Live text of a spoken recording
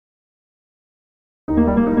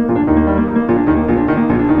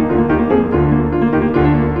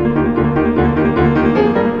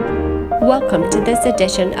welcome to this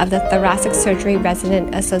edition of the Thoracic Surgery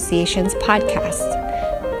Resident Association's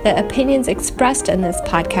podcast. The opinions expressed in this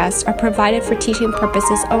podcast are provided for teaching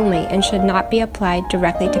purposes only and should not be applied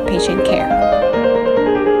directly to patient care.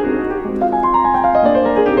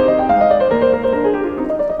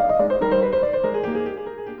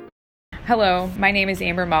 Hello, my name is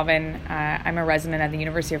Amber Melvin. I'm a resident at the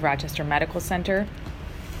University of Rochester Medical Center.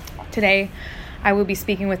 Today, I will be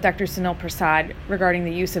speaking with Dr. Sunil Prasad regarding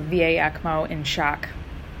the use of VA ECMO in shock.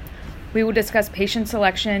 We will discuss patient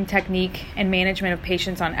selection, technique, and management of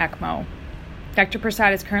patients on ECMO. Dr.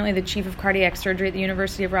 Prasad is currently the Chief of Cardiac Surgery at the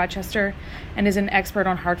University of Rochester and is an expert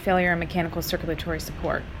on heart failure and mechanical circulatory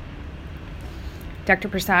support. Dr.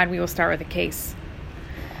 Prasad, we will start with a case.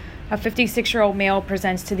 A 56-year-old male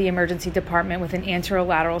presents to the emergency department with an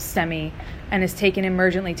anterolateral STEMI and is taken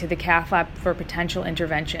emergently to the cath lab for potential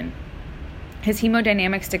intervention. His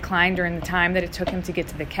hemodynamics declined during the time that it took him to get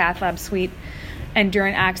to the cath lab suite, and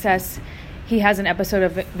during access, he has an episode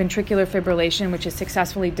of ventricular fibrillation, which is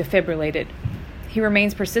successfully defibrillated. He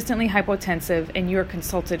remains persistently hypotensive, and you are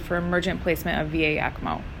consulted for emergent placement of VA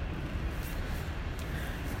ECMO.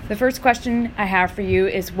 The first question I have for you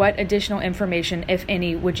is, what additional information, if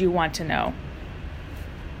any, would you want to know?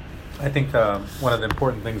 I think one of the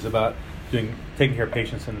important things about taking care of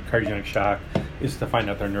patients in cardiogenic shock is to find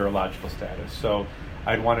out their neurological status. So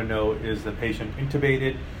I'd want to know, is the patient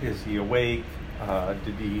intubated? Is he awake?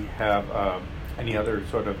 Did he have any other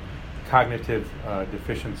sort of cognitive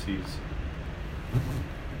deficiencies?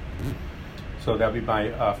 So that would be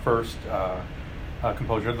my first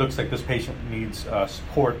composure. It looks like this patient needs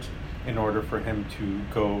support in order for him to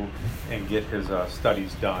go and get his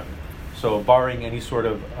studies done. So barring any sort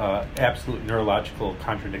of absolute neurological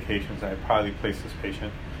contraindications, I'd probably place this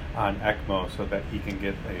patient on ECMO so that he can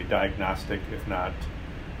get a diagnostic, if not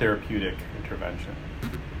therapeutic, intervention.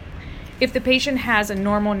 If the patient has a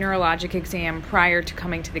normal neurologic exam prior to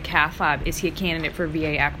coming to the cath lab, is he a candidate for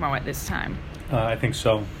VA ECMO at this time? I think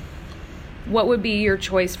so. What would be your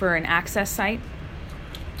choice for an access site?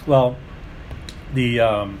 Well,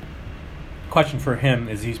 the question for him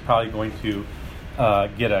is he's probably going to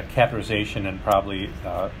get a catheterization and probably,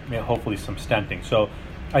 hopefully, some stenting. So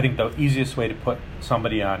I think the easiest way to put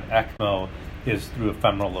somebody on ECMO is through a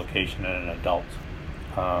femoral location in an adult,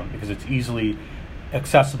 because it's easily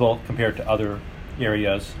accessible compared to other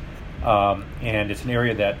areas, and it's an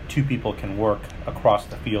area that two people can work across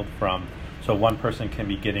the field from. So one person can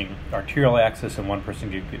be getting arterial access and one person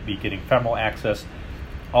could be getting femoral access.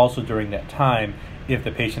 Also during that time, if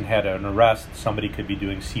the patient had an arrest, somebody could be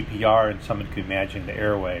doing CPR and somebody could be managing the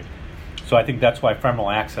airway. So I think that's why femoral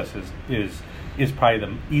access is probably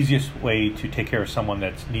the easiest way to take care of someone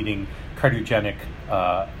that's needing cardiogenic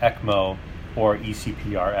ECMO or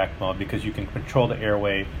eCPR ECMO, because you can control the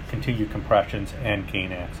airway, continue compressions, and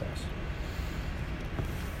gain access.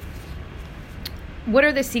 What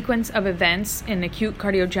are the sequence of events in acute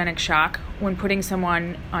cardiogenic shock when putting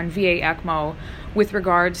someone on VA ECMO with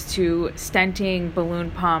regards to stenting,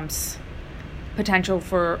 balloon pumps, potential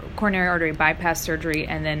for coronary artery bypass surgery,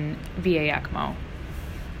 and then VA ECMO?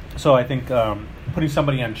 So I think putting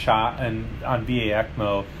somebody on VA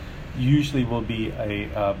ECMO usually will be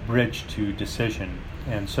a bridge to decision.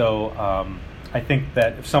 And so I think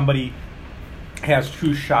that if somebody has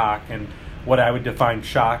true shock, and what I would define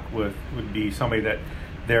shock would be somebody that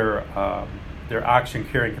their oxygen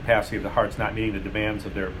carrying capacity of the heart's not meeting the demands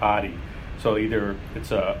of their body. So either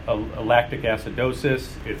it's a lactic acidosis,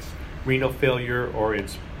 it's renal failure, or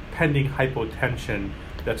it's pending hypotension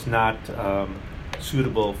that's not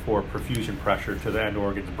suitable for perfusion pressure to the end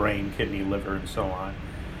organs, brain, kidney, liver, and so on.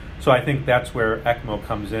 So I think that's where ECMO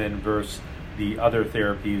comes in versus the other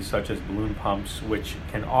therapies such as balloon pumps, which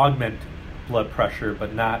can augment blood pressure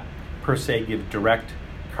but not per se give direct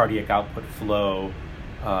cardiac output flow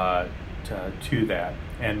to that.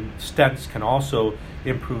 And stents can also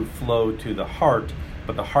improve flow to the heart,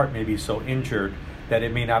 but the heart may be so injured that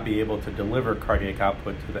it may not be able to deliver cardiac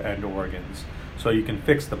output to the end organs. So you can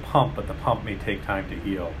fix the pump, but the pump may take time to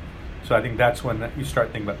heal. So I think that's when you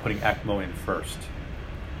start thinking about putting ECMO in first.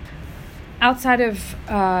 Outside of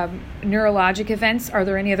neurologic events, are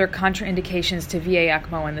there any other contraindications to VA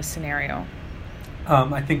ECMO in this scenario?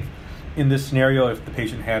 I think in this scenario, if the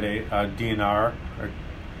patient had a DNR,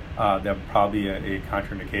 that would probably be a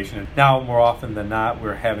contraindication. Now, more often than not,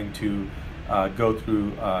 we're having to go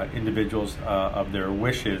through individuals of their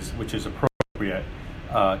wishes, which is appropriate,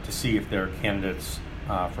 to see if they're candidates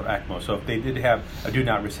for ECMO. So if they did have a do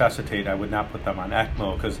not resuscitate, I would not put them on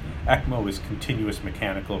ECMO, because ECMO is continuous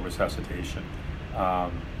mechanical resuscitation.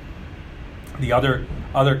 The other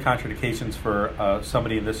contraindications for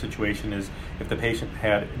somebody in this situation is if the patient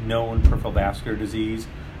had known peripheral vascular disease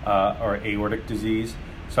or aortic disease,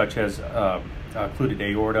 such as occluded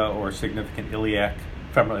aorta or significant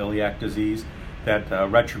femoral iliac disease, that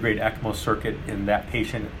retrograde ECMO circuit in that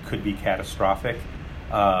patient could be catastrophic.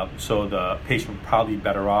 So the patient would probably be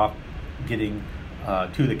better off getting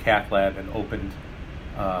to the cath lab and opened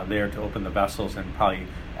there to open the vessels, and probably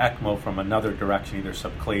ECMO from another direction, either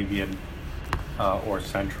subclavian or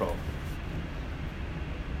central.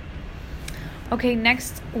 Okay,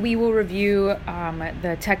 next we will review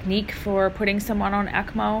the technique for putting someone on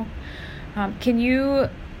ECMO. Can you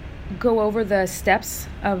go over the steps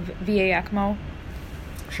of VA ECMO?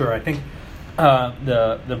 Sure. I think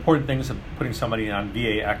the important things of putting somebody on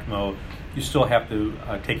VA ECMO, you still have to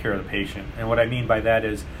take care of the patient. And what I mean by that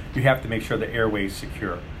is you have to make sure the airway is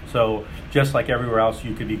secure. So just like everywhere else,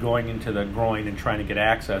 you could be going into the groin and trying to get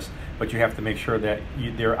access, but you have to make sure that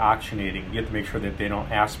they're oxygenating. You have to make sure that they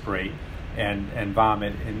don't aspirate and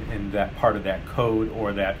vomit in that part of that code,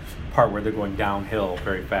 or that part where they're going downhill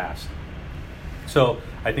very fast. So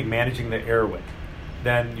I think managing the airway.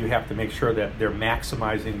 Then you have to make sure that they're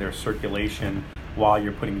maximizing their circulation while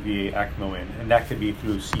you're putting VA ECMO in. And that could be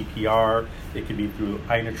through CPR, it could be through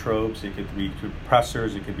inotropes, it could be through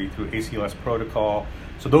pressors, it could be through ACLS protocol.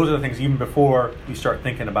 So those are the things, even before you start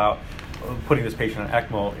thinking about putting this patient on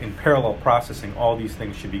ECMO, in parallel processing, all these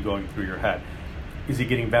things should be going through your head. Is he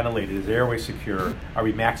getting ventilated? Is the airway secure? Are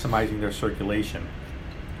we maximizing their circulation?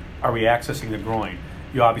 Are we accessing the groin?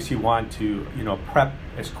 You obviously want to, prep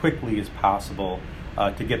as quickly as possible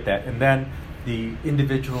to get that. And then the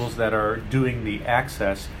individuals that are doing the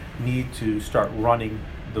access need to start running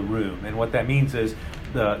the room. And what that means is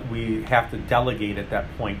we have to delegate at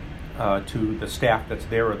that point to the staff that's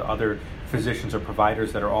there, or the other physicians or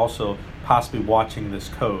providers that are also possibly watching this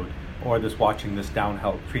code, or watching this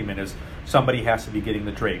downhill treatment. Is somebody has to be getting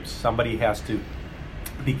the drapes, somebody has to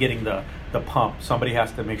be getting the pump, somebody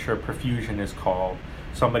has to make sure perfusion is called,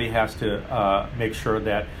 somebody has to make sure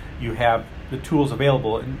that you have the tools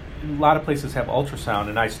available. And a lot of places have ultrasound,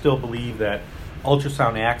 and I still believe that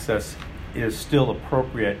ultrasound access is still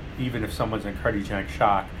appropriate even if someone's in cardiogenic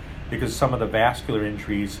shock, because some of the vascular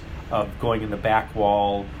injuries of going in the back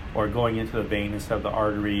wall or going into the vein instead of the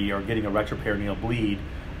artery, or getting a retroperitoneal bleed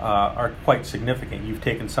are quite significant. You've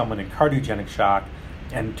taken someone in cardiogenic shock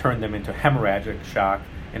and turned them into hemorrhagic shock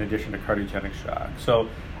in addition to cardiogenic shock. So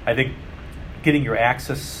I think getting your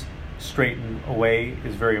access straightened away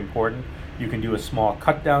is very important. You can do a small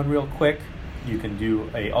cut down real quick. You can do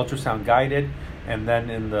a ultrasound guided, and then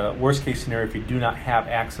in the worst case scenario, if you do not have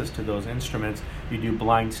access to those instruments, you do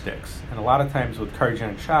blind sticks. And a lot of times with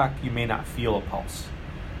cardiogenic shock, you may not feel a pulse.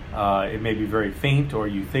 It may be very faint, or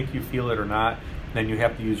you think you feel it or not. Then you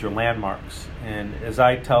have to use your landmarks. And as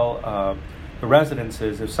I tell the residents,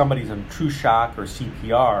 is if somebody's in true shock or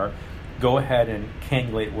CPR, go ahead and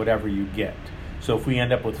cannulate whatever you get. So if we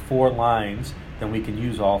end up with 4 lines, then we can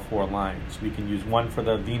use all 4 lines. We can use one for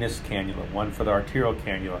the venous cannula, one for the arterial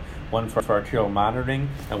cannula, one for arterial monitoring,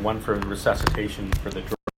 and one for resuscitation for the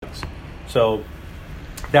drugs. So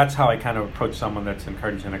that's how I kind of approach someone that's in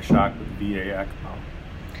cardiogenic shock with VA ECMO.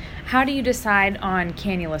 How do you decide on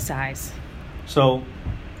cannula size? So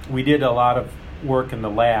we did a lot of work in the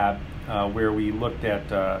lab where we looked at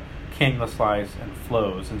cannula size and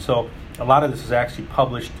flows. And so a lot of this is actually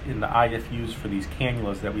published in the IFUs for these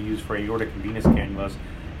cannulas that we use for aortic and venous cannulas.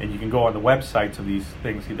 And you can go on the websites of these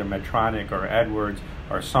things, either Medtronic or Edwards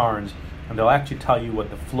or Sarnes, and they'll actually tell you what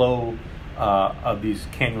the flow of these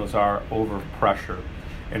cannulas are over pressure.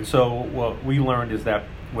 And so what we learned is that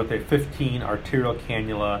with a 15 arterial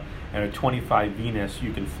cannula and a 25 venous,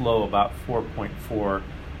 you can flow about 4.4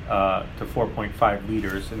 to 4.5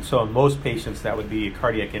 liters. And so in most patients, that would be a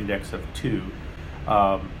cardiac index of 2.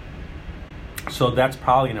 So that's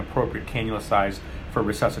probably an appropriate cannula size for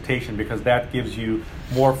resuscitation, because that gives you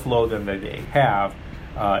more flow than they have.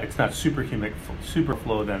 It's not super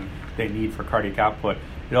flow than they need for cardiac output.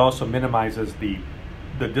 It also minimizes the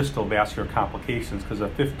distal vascular complications, because a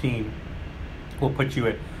 15 will put you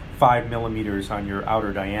at 5 millimeters on your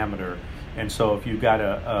outer diameter. And so if you've got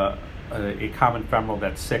a common femoral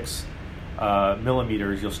that's 6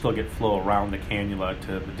 millimeters, you'll still get flow around the cannula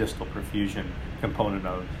to the distal perfusion component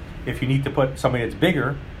of it. If you need to put somebody that's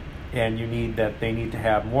bigger and they need to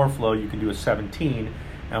have more flow, you can do a 17.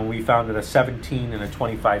 And we found that a 17 and a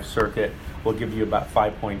 25 circuit will give you about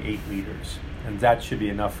 5.8 liters. And that should be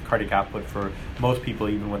enough cardiac output for most people,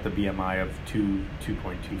 even with a BMI of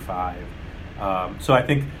 2.25. So I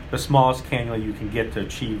think the smallest cannula you can get to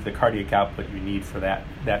achieve the cardiac output you need for that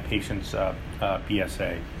patient's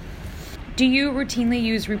BSA. Do you routinely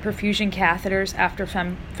use reperfusion catheters after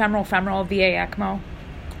femoral VA ECMO?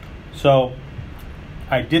 So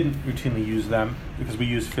I didn't routinely use them because we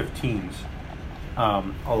use 15s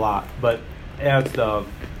a lot. But as the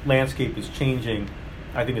landscape is changing,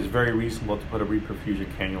 I think it's very reasonable to put a reperfusion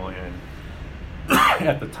cannula in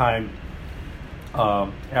at the time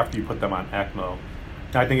after you put them on ECMO.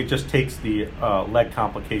 I think it just takes the leg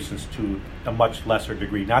complications to a much lesser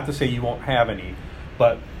degree. Not to say you won't have any,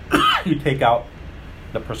 but you take out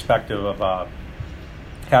the perspective of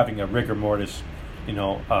having a rigor mortis,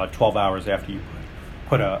 12 hours after you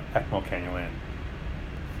put a ECMO cannula in.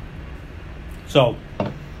 So,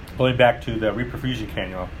 going back to the reperfusion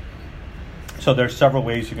cannula, so there's several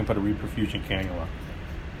ways you can put a reperfusion cannula.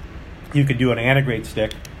 You can do an antegrade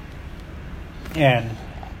stick and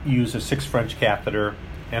use a 6 French catheter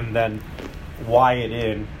and then Y it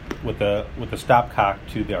in with the stopcock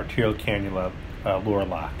to the arterial cannula lower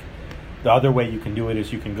lock. The other way you can do it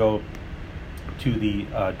is you can go to the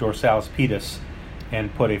dorsalis pedis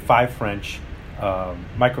and put a 5 French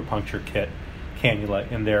micropuncture kit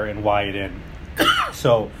cannula in there and Y it in.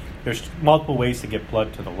 So there's multiple ways to get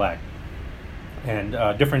blood to the leg, and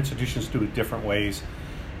different institutions do it different ways.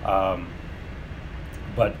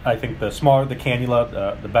 But I think the smaller the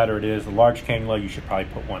cannula, the better it is. The large cannula, you should probably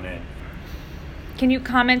put one in. Can you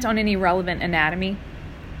comment on any relevant anatomy?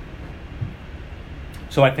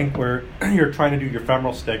 So I think where you're trying to do your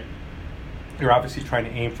femoral stick, you're obviously trying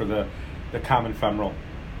to aim for the common femoral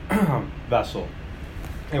vessel.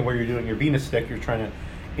 And where you're doing your venous stick, you're trying to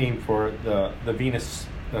aim for the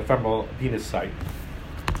femoral venous site.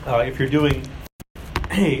 If you're doing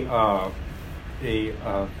a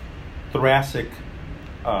thoracic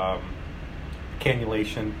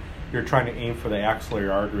cannulation, you're trying to aim for the axillary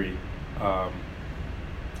artery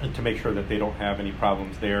and to make sure that they don't have any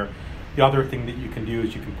problems there. The other thing that you can do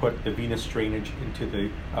is you can put the venous drainage into the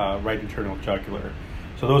right internal jugular.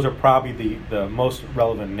 So those are probably the most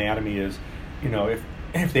relevant anatomy is,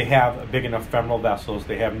 if they have big enough femoral vessels,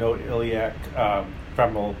 they have no iliac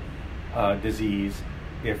femoral disease,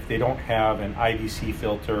 if they don't have an IVC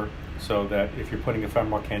filter, so that if you're putting a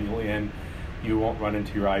femoral cannula in, you won't run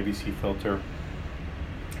into your IVC filter.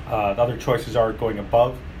 The other choices are going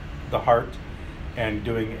above the heart and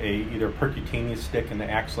doing either percutaneous stick in the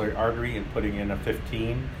axillary artery and putting in a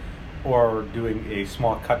 15, or doing a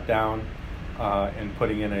small cut down and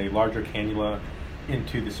putting in a larger cannula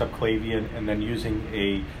into the subclavian, and then using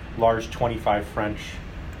a large 25 French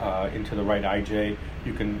into the right IJ.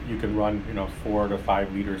 You can run 4 to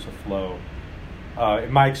 5 liters of flow.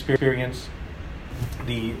 In my experience,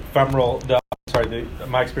 the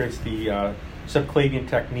subclavian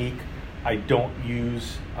technique, I don't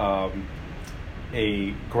use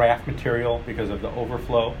a graft material because of the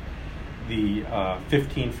overflow. The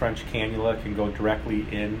 15 French cannula can go directly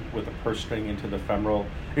in with a purse string into the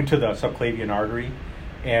subclavian artery.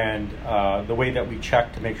 And the way that we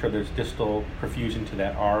check to make sure there's distal perfusion to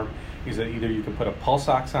that arm is that either you can put a pulse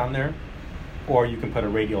ox on there, or you can put a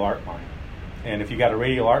radial art line. And if you got a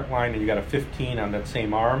radial art line and you got a 15 on that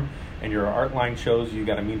same arm, and your art line shows you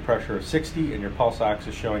got a mean pressure of 60 and your pulse ox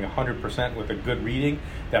is showing 100% with a good reading,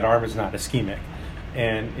 that arm is not ischemic.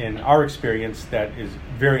 And in our experience, that is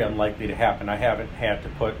very unlikely to happen. I haven't had to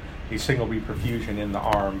put a single reperfusion in the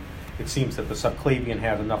arm. It seems that the subclavian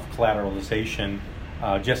has enough collateralization,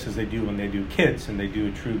 just as they do when they do kids and they do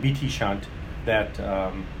a true VT shunt, that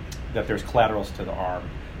there's collaterals to the arm.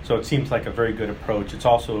 So it seems like a very good approach. It's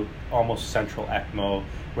also almost central ECMO,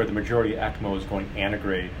 where the majority of ECMO is going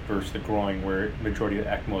antegrade versus the groin, where the majority of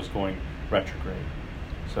ECMO is going retrograde.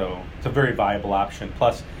 So it's a very viable option.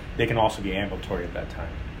 Plus, they can also be ambulatory at that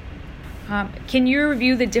time. Can you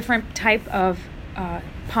review the different type of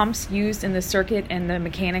pumps used in the circuit and the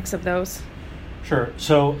mechanics of those? Sure.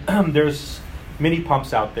 So there's many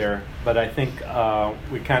pumps out there, but I think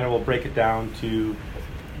we kind of will break it down to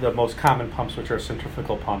the most common pumps, which are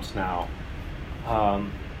centrifugal pumps now.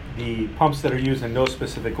 The pumps that are used in no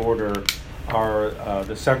specific order are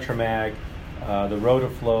the Centramag, the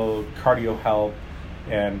Rotaflow, CardioHelp,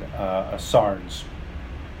 and a SARNS.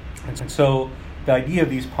 And so the idea of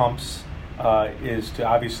these pumps is to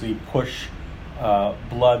obviously push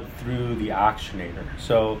blood through the oxygenator.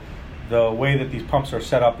 So the way that these pumps are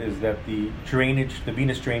set up is that the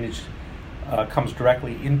venous drainage comes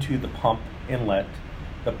directly into the pump inlet.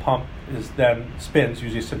 The pump then spins,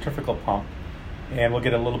 usually a centrifugal pump, and we'll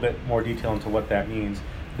get a little bit more detail into what that means.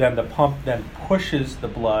 Then the pump then pushes the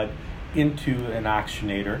blood into an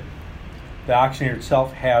oxygenator. The oxygenator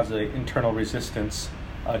itself has an internal resistance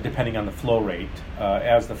depending on the flow rate.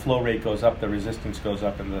 As the flow rate goes up, the resistance goes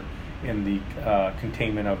up, and in the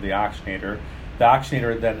containment of the oxygenator. The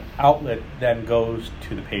oxygenator outlet then goes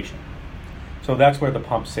to the patient. So that's where the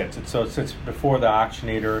pump sits. It sits before the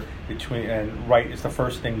oxygenator, and right is the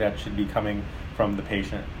first thing that should be coming from the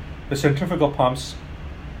patient. The centrifugal pumps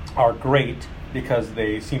are great because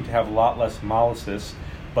they seem to have a lot less hemolysis,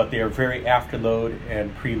 but they are very afterload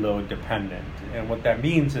and preload dependent. And what that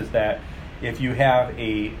means is that if you have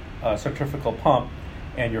a centrifugal pump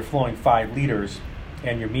and you're flowing 5 liters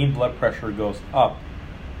and your mean blood pressure goes up,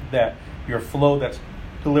 that your flow that's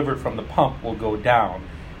delivered from the pump will go down,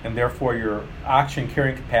 and therefore your oxygen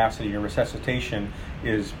carrying capacity, your resuscitation,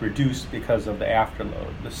 is reduced because of the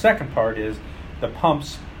afterload. The second part is the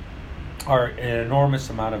pumps are an enormous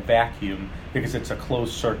amount of vacuum because it's a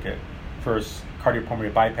closed circuit. Versus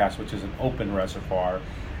cardiopulmonary bypass, which is an open reservoir,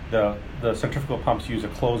 the centrifugal pumps use a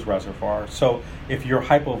closed reservoir. So if you're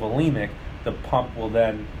hypovolemic, the pump will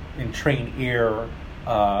then entrain air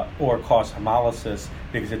or cause hemolysis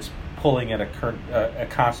because it's pulling at a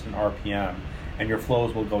constant RPM, and your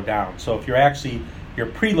flows will go down. So if your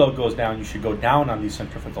preload goes down, you should go down on these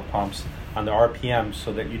centrifugal pumps on the RPM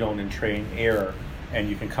so that you don't entrain air and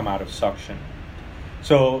you can come out of suction.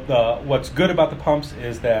 So what's good about the pumps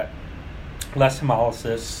is that less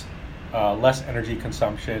hemolysis, less energy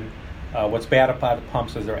consumption. What's bad about the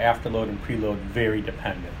pumps is they're afterload and preload very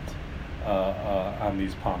dependent on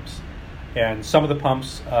these pumps. And some of the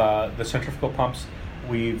pumps, the centrifugal pumps,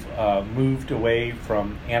 we've moved away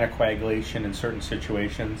from anticoagulation in certain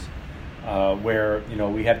situations where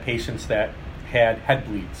we had patients that had head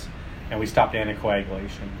bleeds and we stopped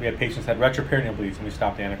anticoagulation. We had patients that had retroperitoneal bleeds and we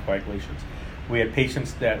stopped anticoagulations. We had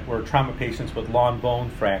patients that were trauma patients with long bone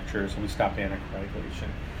fractures and we stopped anticoagulation.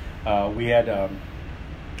 We had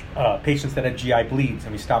patients that had GI bleeds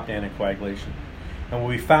and we stopped anticoagulation. And what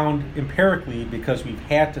we found empirically, because we've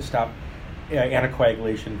had to stop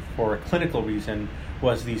anticoagulation for a clinical reason,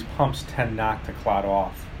 was these pumps tend not to clot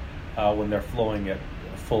off when they're flowing at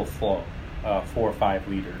full flow, 4 or 5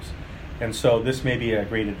 liters. And so this may be a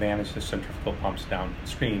great advantage to centrifugal pumps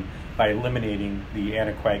downstream by eliminating the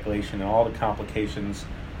anticoagulation and all the complications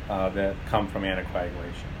that come from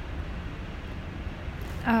anticoagulation.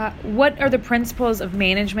 What are the principles of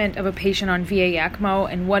management of a patient on VA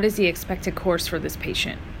ECMO, and what is the expected course for this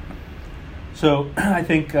patient? So I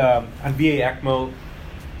think on VA ECMO,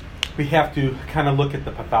 we have to kind of look at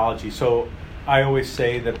the pathology. So I always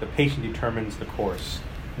say that the patient determines the course,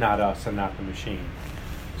 not us and not the machine.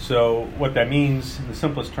 So what that means, in the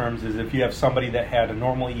simplest terms, is if you have somebody that had a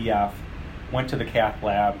normal EF, went to the cath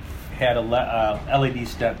lab, had a LAD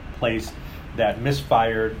stent placed that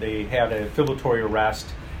misfired, they had a fibrillatory arrest,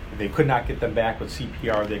 they could not get them back with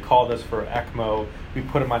CPR, they called us for ECMO, we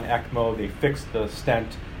put them on ECMO, they fixed the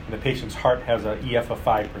stent, and the patient's heart has an EF of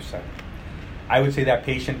 5%. I would say that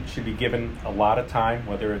patient should be given a lot of time,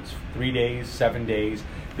 whether it's 3 days, 7 days,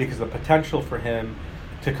 because the potential for him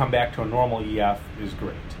to come back to a normal EF is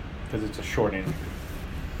great, because it's a short injury.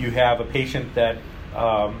 You have a patient that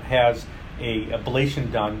has a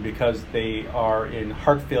ablation done because they are in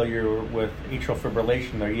heart failure with atrial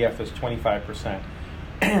fibrillation, their EF is 25%,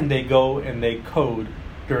 and they go and they code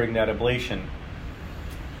during that ablation.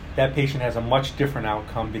 That patient has a much different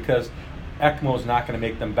outcome because ECMO is not going to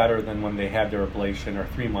make them better than when they had their ablation or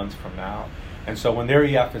 3 months from now. And so when their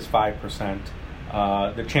EF is 5%,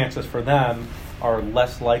 the chances for them are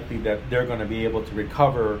less likely that they're going to be able to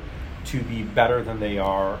recover to be better than they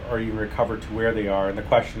are or even recover to where they are. And the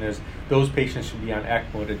question is, those patients should be on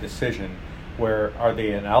ECMO at a decision where are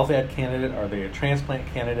they an LVAD candidate, are they a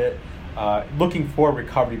transplant candidate, looking for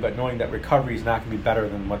recovery, but knowing that recovery is not going to be better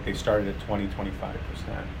than what they started at 20-25%.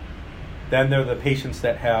 Then there are the patients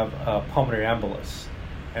that have pulmonary embolus.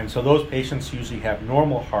 And so those patients usually have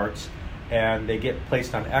normal hearts and they get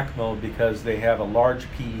placed on ECMO because they have a large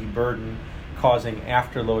PE burden causing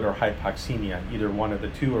afterload or hypoxemia, either one of the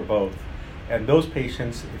two or both. And those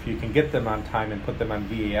patients, if you can get them on time and put them on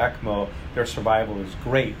VA ECMO, their survival is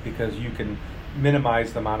great because you can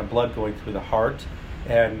minimize the amount of blood going through the heart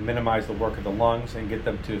and minimize the work of the lungs and get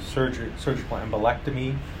them to surgical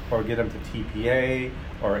embolectomy or get them to TPA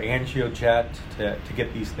or angiojet to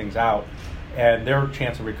get these things out. And their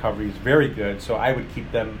chance of recovery is very good, so I would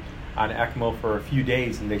keep them on ECMO for a few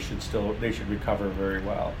days and they should recover very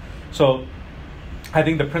well. So I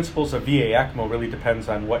think the principles of VA ECMO really depends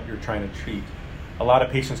on what you're trying to treat. A lot of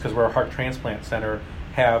patients, because we're a heart transplant center,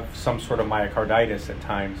 have some sort of myocarditis at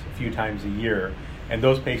times, a few times a year. And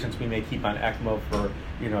those patients we may keep on ECMO for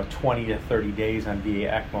 20 to 30 days on VA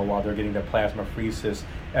ECMO while they're getting their plasmapheresis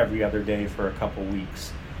every other day for a couple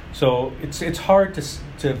weeks. So it's hard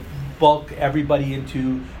to bulk everybody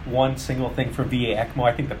into one single thing for VA ECMO.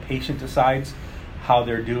 I think the patient decides how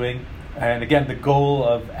they're doing. And again, the goal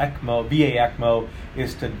of ECMO, VA ECMO,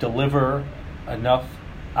 is to deliver enough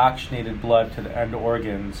oxygenated blood to the end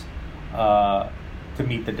organs to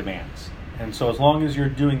meet the demands. And so as long as you're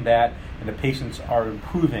doing that and the patients are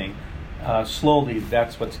improving slowly,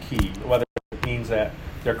 that's what's key. Whether it means that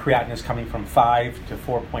their creatinine is coming from 5 to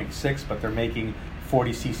 4.6, but they're making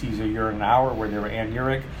 40 cc's a urine an hour where they were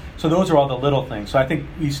anuric. So those are all the little things. So I think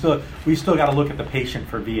we still got to look at the patient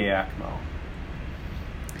for VA ECMO.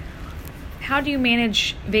 How do you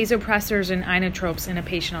manage vasopressors and inotropes in a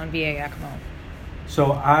patient on VA ECMO?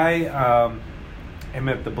 So I am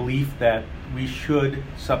of the belief that we should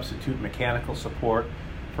substitute mechanical support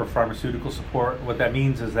for pharmaceutical support. What that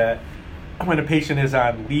means is that when a patient is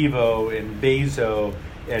on Levo and Vaso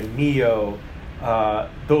and Neo,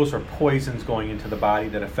 those are poisons going into the body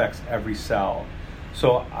that affects every cell.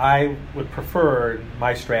 So I would prefer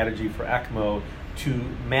my strategy for ECMO to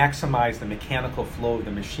maximize the mechanical flow of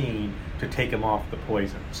the machine to take them off the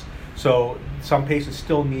poisons. So some patients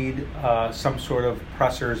still need some sort of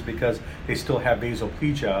pressors because they still have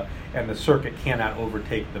vasoplegia and the circuit cannot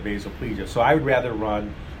overtake the vasoplegia. So I would rather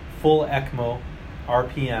run full ECMO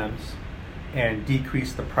RPMs and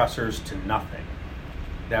decrease the pressors to nothing.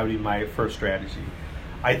 That would be my first strategy.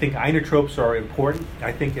 I think inotropes are important.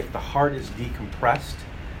 I think if the heart is decompressed,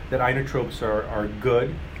 that inotropes are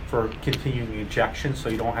good for continuing injection so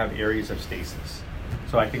you don't have areas of stasis.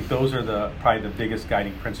 So I think those are probably the biggest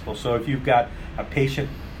guiding principles. So if you've got a patient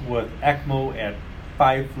with ECMO at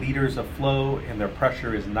 5 liters of flow and their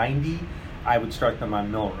pressure is 90, I would start them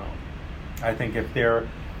on Milrinone. I think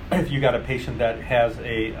if you got a patient that has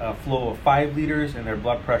a flow of 5 liters and their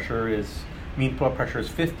mean blood pressure is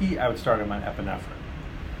 50, I would start them on epinephrine.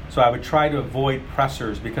 So I would try to avoid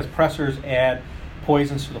pressors because pressors add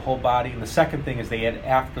poisons to the whole body. And the second thing is they add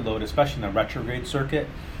afterload, especially in the retrograde circuit.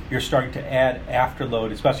 You're starting to add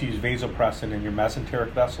afterload, especially use vasopressin in your mesenteric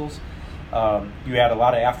vessels. You add a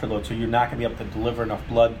lot of afterload, so you're not going to be able to deliver enough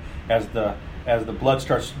blood. As the blood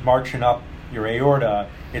starts marching up your aorta,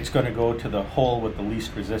 it's going to go to the hole with the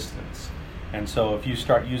least resistance. And so if you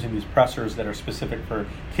start using these pressors that are specific for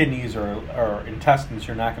kidneys or intestines,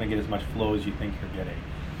 you're not going to get as much flow as you think you're getting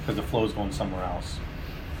because the flow is going somewhere else.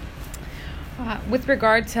 With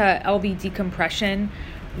regard to LV decompression,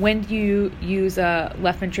 when do you use a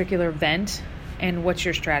left ventricular vent, and what's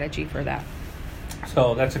your strategy for that?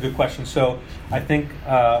 So that's a good question. So I think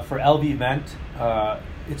for LV vent,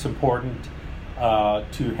 it's important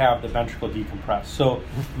to have the ventricle decompress. So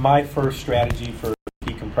my first strategy for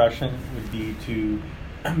decompression would be to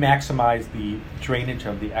maximize the drainage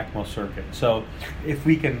of the ECMO circuit. So if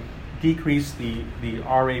we can decrease the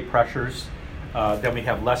RA pressures, then we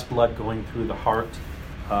have less blood going through the heart.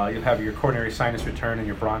 You'll have your coronary sinus return and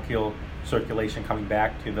your bronchial circulation coming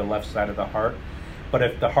back to the left side of the heart. But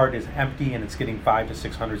if the heart is empty and it's getting 500 to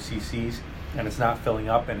 600 cc's and it's not filling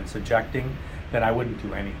up and it's ejecting, then I wouldn't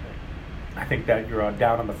do anything. I think that you're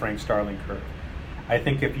down on the Frank Starling curve. I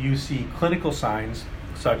think if you see clinical signs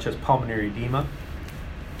such as pulmonary edema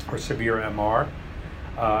or severe MR,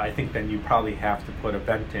 I think then you probably have to put a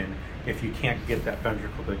vent in if you can't get that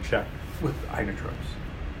ventricle to eject with inotropes.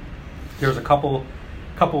 There's a couple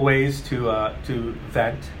ways to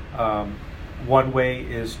vent. One way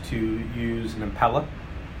is to use an Impella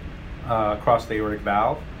across the aortic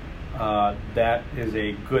valve. That is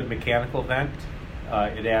a good mechanical vent.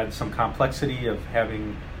 It adds some complexity of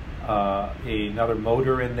having another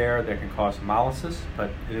motor in there that can cause hemolysis,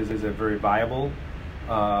 but it is a very viable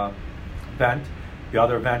vent. The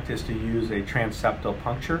other vent is to use a transeptal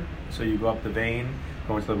puncture. So you go up the vein,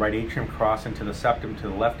 go into the right atrium, cross into the septum to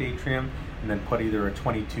the left atrium, and then put either a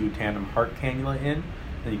 22 tandem heart cannula in.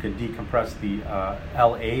 Then you can decompress the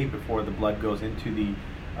LA before the blood goes into the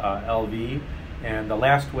LV. And the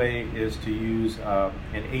last way is to use an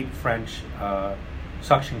 8 French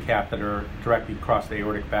suction catheter directly across the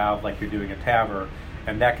aortic valve, like you're doing a TAVR,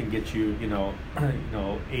 and that can get you,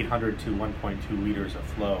 800 to 1.2 liters of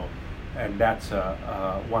flow, and that's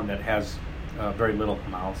one that has very little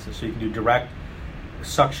hemolysis. So you can do direct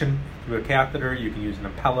suction through a catheter. You can use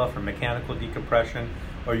an Impella for mechanical decompression,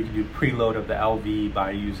 or you can do preload of the LV by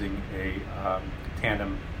using a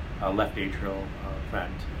tandem left atrial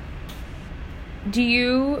vent. Do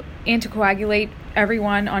you anticoagulate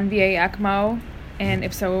everyone on VA ECMO? And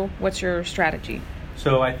if so, what's your strategy?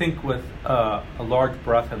 So I think with a large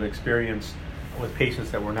breadth of experience with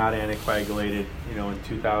patients that were not anticoagulated, in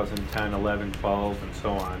 2010, 11, 12, and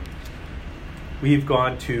so on, we've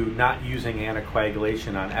gone to not using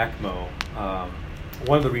anticoagulation on ECMO.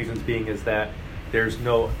 One of the reasons being is that there's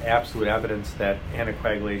no absolute evidence that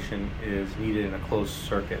anticoagulation is needed in a closed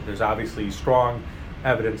circuit. There's obviously strong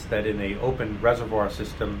evidence that in an open reservoir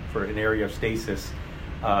system for an area of stasis,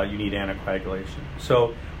 you need anticoagulation.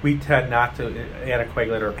 So we tend not to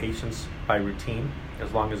anticoagulate our patients by routine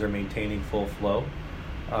as long as they're maintaining full flow,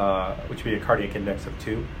 which would be a cardiac index of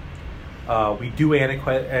 2. We do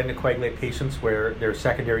anticoagulate patients where there are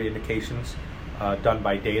secondary indications done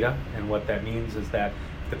by data, and what that means is that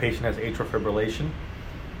if the patient has atrial fibrillation,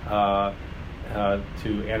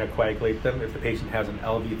 to anticoagulate them. If the patient has an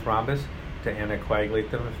LV thrombus, to anticoagulate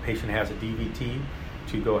them. If the patient has a DVT,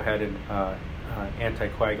 to go ahead and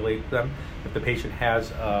anticoagulate them. If the patient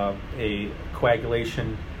has a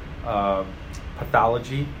coagulation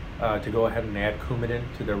pathology, to go ahead and add Coumadin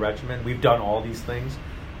to their regimen. We've done all these things,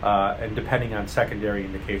 and depending on secondary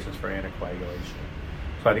indications for anticoagulation.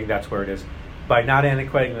 So I think that's where it is. By not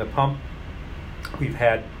anticoagulating the pump, we've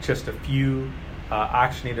had just a few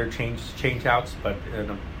oxygenator change outs, but in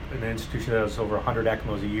an institution that has over 100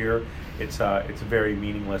 ECMOs a year, it's very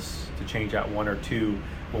meaningless to change out 1 or 2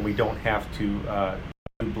 when we don't have to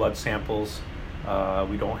do blood samples.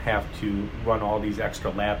 We don't have to run all these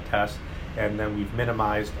extra lab tests, and then we've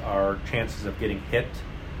minimized our chances of getting hit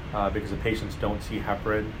because the patients don't see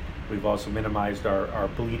heparin. We've also minimized our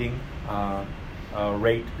bleeding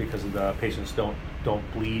rate because the patients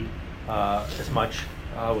don't bleed as much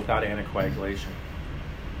without anticoagulation.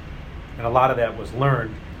 And a lot of that was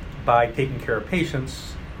learned by taking care of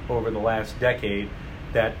patients over the last decade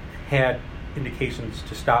that had indications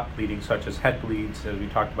to stop bleeding, such as head bleeds, as we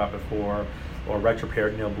talked about before, or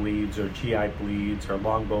retroperitoneal bleeds, or GI bleeds, or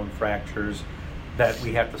long bone fractures, that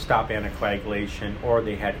we had to stop anticoagulation, or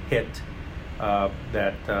they had hit,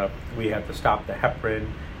 that we had to stop the heparin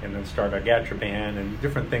and then start argatroban, and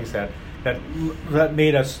different things that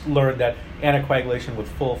made us learn that anticoagulation with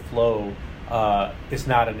full flow is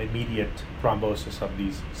not an immediate thrombosis of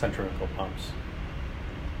these centrifugal pumps.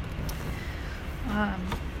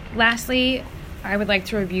 Lastly, I would like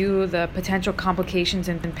to review the potential complications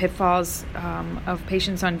and pitfalls of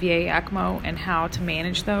patients on VA ECMO and how to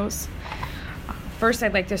manage those. First,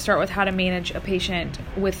 I'd like to start with how to manage a patient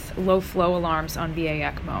with low flow alarms on VA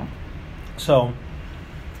ECMO. So,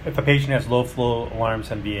 if a patient has low flow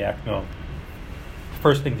alarms on VA ECMO, the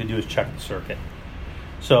first thing to do is check the circuit.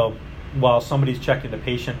 So, while somebody's checking the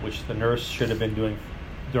patient, which the nurse should have been doing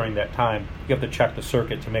during that time, you have to check the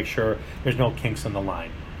circuit to make sure there's no kinks in the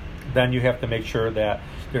line. Then you have to make sure that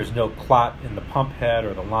there's no clot in the pump head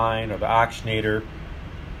or the line or the oxygenator.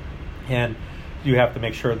 And you have to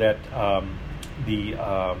make sure that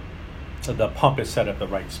the pump is set at the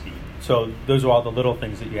right speed. So those are all the little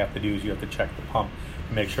things that you have to do. Is you have to check the pump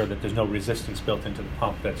to make sure that there's no resistance built into the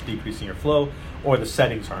pump that's decreasing your flow, or the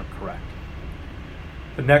settings aren't correct.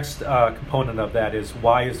 The next component of that is,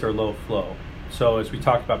 why is there low flow? So as we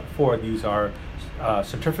talked about before, these are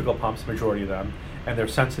centrifugal pumps, the majority of them, and they're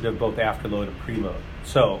sensitive both afterload and preload.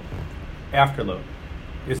 So afterload,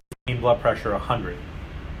 is the mean blood pressure 100?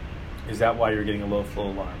 Is that why you're getting a low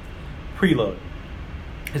flow alarm? Preload,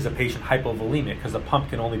 is the patient hypovolemic because the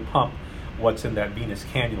pump can only pump what's in that venous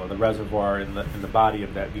cannula, the reservoir in the body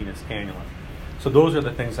of that venous cannula. So those are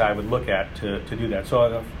the things I would look at to do that.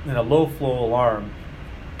 So in a low flow alarm,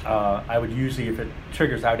 I would usually, if it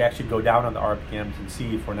triggers, I would actually go down on the RPMs and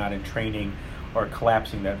see if we're not entraining or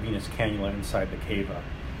collapsing that venous cannula inside the cava,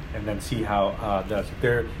 and then see how does.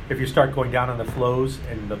 If you start going down on the flows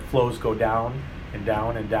and the flows go down and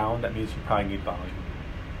down and down, that means you probably need volume.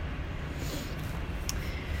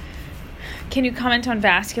 Can you comment on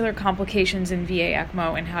vascular complications in VA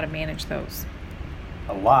ECMO and how to manage those?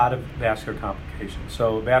 A lot of vascular complications.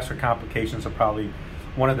 So vascular complications are probably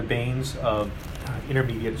one of the banes of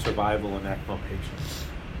intermediate survival in ECMO patients.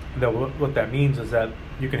 What that means is that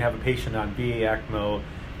you can have a patient on VA ECMO,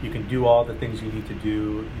 you can do all the things you need to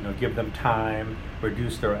do, give them time,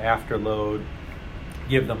 reduce their afterload,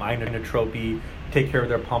 give them inotropy, take care of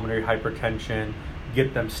their pulmonary hypertension,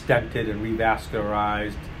 get them stented and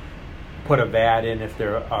revascularized, put a VAD in if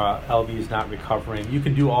their LV is not recovering. You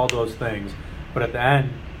can do all those things, but at the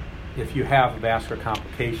end, if you have a vascular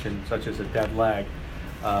complication such as a dead leg,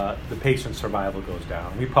 the patient's survival goes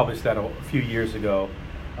down. We published that a few years ago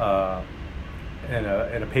in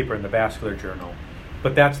a paper in the Vascular Journal.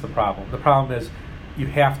 But that's the problem. The problem is you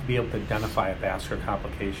have to be able to identify a vascular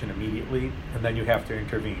complication immediately, and then you have to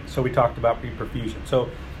intervene. So we talked about reperfusion. So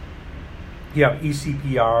you have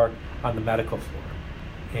ECPR on the medical floor,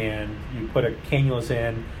 and you put a cannulas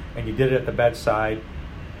in, and you did it at the bedside.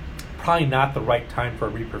 Probably not the right time for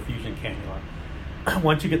a reperfusion cannula.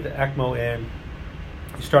 Once you get the ECMO in,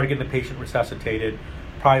 you start getting the patient resuscitated,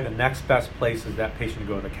 probably the next best place is that patient to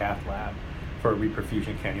go to the cath lab for a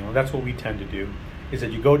reperfusion cannula. And that's what we tend to do, is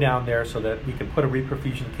that you go down there so that we can put a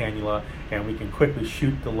reperfusion cannula and we can quickly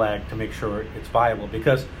shoot the leg to make sure it's viable.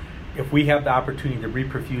 Because if we have the opportunity to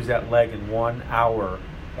reperfuse that leg in 1 hour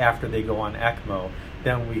after they go on ECMO,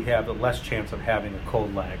 then we have a less chance of having a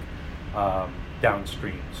cold leg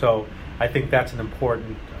downstream. So I think that's an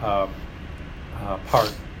important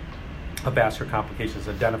part of vascular complications,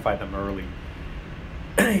 identify them early.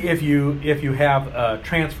 If you have a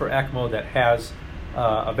transfer ECMO that has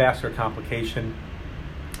a vascular complication,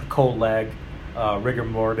 a cold leg, rigor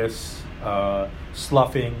mortis,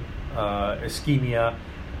 sloughing, ischemia,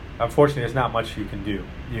 unfortunately there's not much you can do.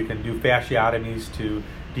 You can do fasciotomies to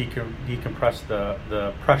decompress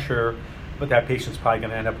the pressure, but that patient's probably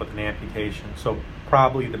going to end up with an amputation. So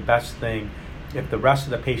probably the best thing, if the rest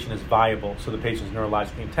of the patient is viable, so the patient's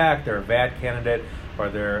neurologically intact, they're a VAD candidate, or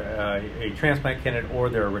they're a transplant candidate, or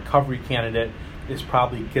they're a recovery candidate, is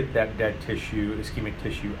probably get that dead tissue, ischemic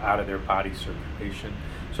tissue, out of their body circulation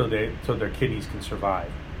so their kidneys can survive.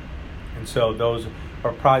 And so those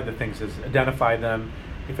are probably the things, is identify them.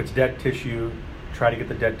 If it's dead tissue, try to get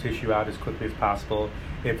the dead tissue out as quickly as possible.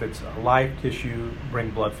 If it's a live tissue,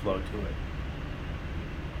 bring blood flow to it.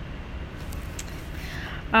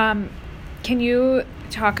 Can you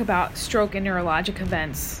talk about stroke and neurologic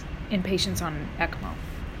events in patients on ECMO?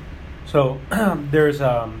 So there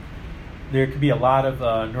could be a lot of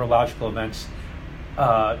neurological events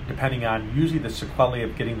depending on usually the sequelae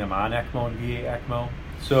of getting them on ECMO and VA ECMO.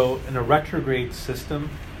 So in a retrograde system,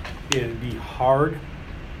 it would be hard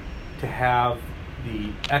to have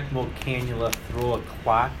the ECMO cannula throw a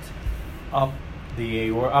clot up the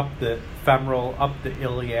aorta, up the femoral, up the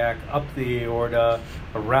iliac, up the aorta,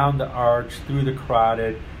 around the arch, through the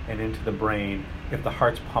carotid, and into the brain if the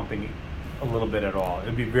heart's pumping a little bit at all. It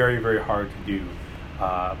would be very, very hard to do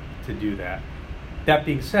that. That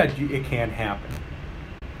being said, it can happen.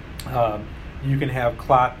 You can have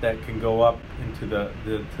clot that can go up into the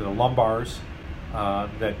lumbars.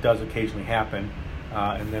 That does occasionally happen,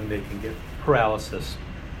 and then they can get paralysis.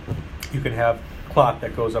 You can have clot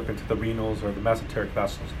that goes up into the renals or the mesenteric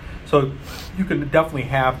vessels. So you can definitely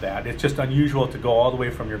have that. It's just unusual to go all the way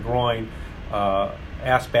from your groin,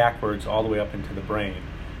 ass backwards, all the way up into the brain.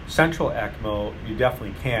 Central ECMO, you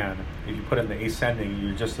definitely can. If you put in the ascending,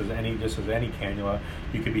 you just as any cannula,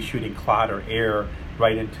 you could be shooting clot or air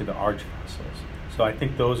right into the arch vessels. So I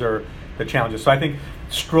think those are the challenges. So I think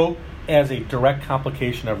stroke as a direct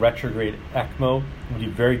complication of retrograde ECMO would be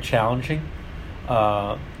very challenging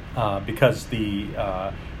because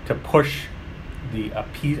to push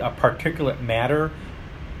a particulate matter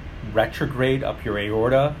retrograde up your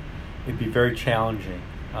aorta, it'd be very challenging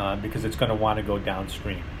because it's going to want to go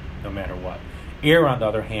downstream no matter what. Air, on the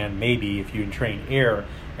other hand, maybe if you entrain air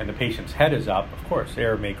and the patient's head is up, of course,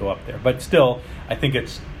 air may go up there. But still, I think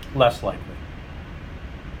it's less likely.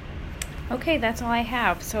 Okay, that's all I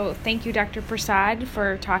have. So thank you, Dr. Prasad,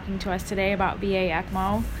 for talking to us today about VA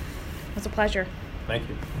ECMO. It was a pleasure. Thank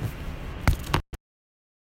you.